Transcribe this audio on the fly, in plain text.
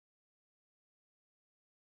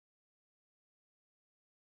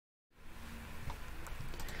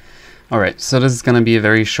Alright, so this is going to be a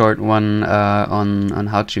very short one on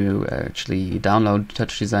how to actually download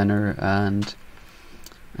TouchDesigner and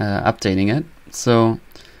updating it. So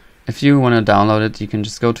if you want to download it, you can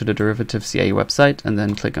just go to the Derivative CA website and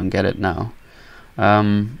then click on Get It Now.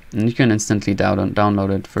 And you can instantly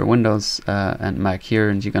download it for Windows and Mac here,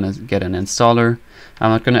 and you're going to get an installer.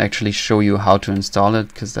 I'm not going to actually show you how to install it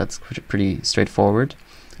because that's pretty straightforward.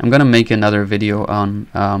 I'm going to make another video on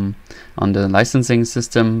the licensing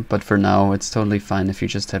system, but for now it's totally fine if you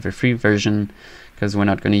just have a free version, because we're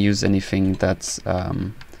not going to use anything that's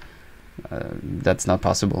not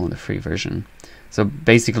possible in the free version. So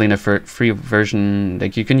basically in the free version,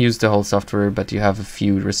 like, you can use the whole software, but you have a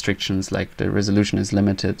few restrictions, like the resolution is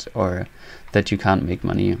limited, or that you can't make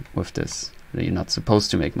money with this, that you're not supposed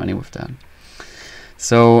to make money with that.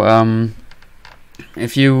 So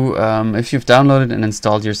if you've downloaded and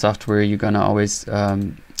installed your software, you're gonna always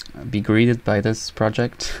be greeted by this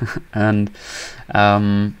project. And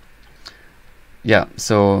yeah,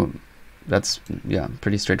 so that's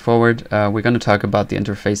pretty straightforward. We're going to talk about the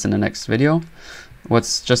interface in the next video.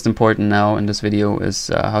 What's just important now in this video is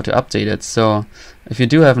how to update it. So if you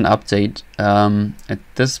do have an update,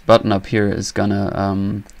 this button up here is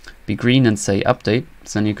gonna be green and say update.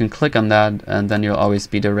 So then you can click on that, and then you'll always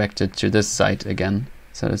be directed to this site again.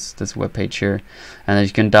 So this web page here, and then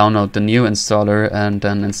you can download the new installer and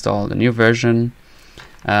then install the new version,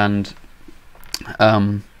 and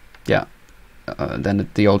yeah, then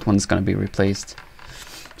the old one's going to be replaced.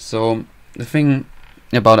 So the thing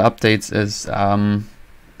about updates is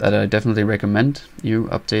that I definitely recommend you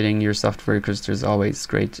updating your software, because there's always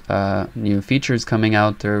great new features coming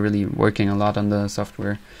out. They're really working a lot on the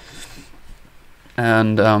software.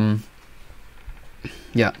 And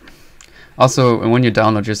yeah, also when you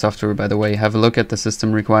download your software, by the way, have a look at the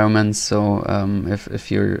system requirements. So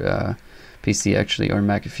if your PC actually, or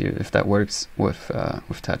Mac, if that works with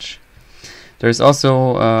Touch. There's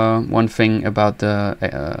also one thing about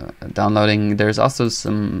the downloading. There's also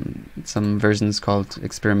some versions called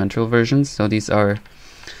experimental versions. So these are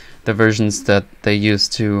the versions that they use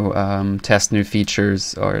to test new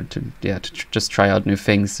features, or to just try out new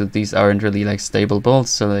things. So these aren't really like stable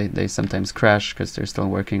builds, so they sometimes crash because they're still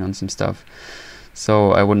working on some stuff.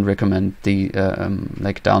 So I wouldn't recommend the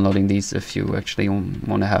like downloading these if you actually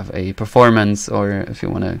want to have a performance, or if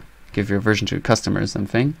you want to give your version to a customer or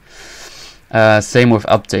something. Same with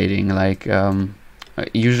updating. Like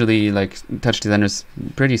usually, like, TouchDesigner is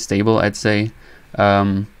pretty stable, I'd say.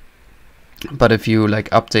 But if you like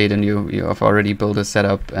update and you have already built a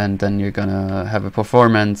setup and then you're gonna have a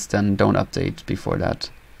performance, then don't update before that.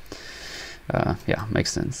 Yeah,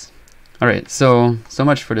 makes sense. Alright, so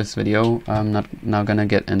much for this video. I'm not now gonna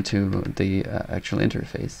get into the actual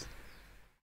interface.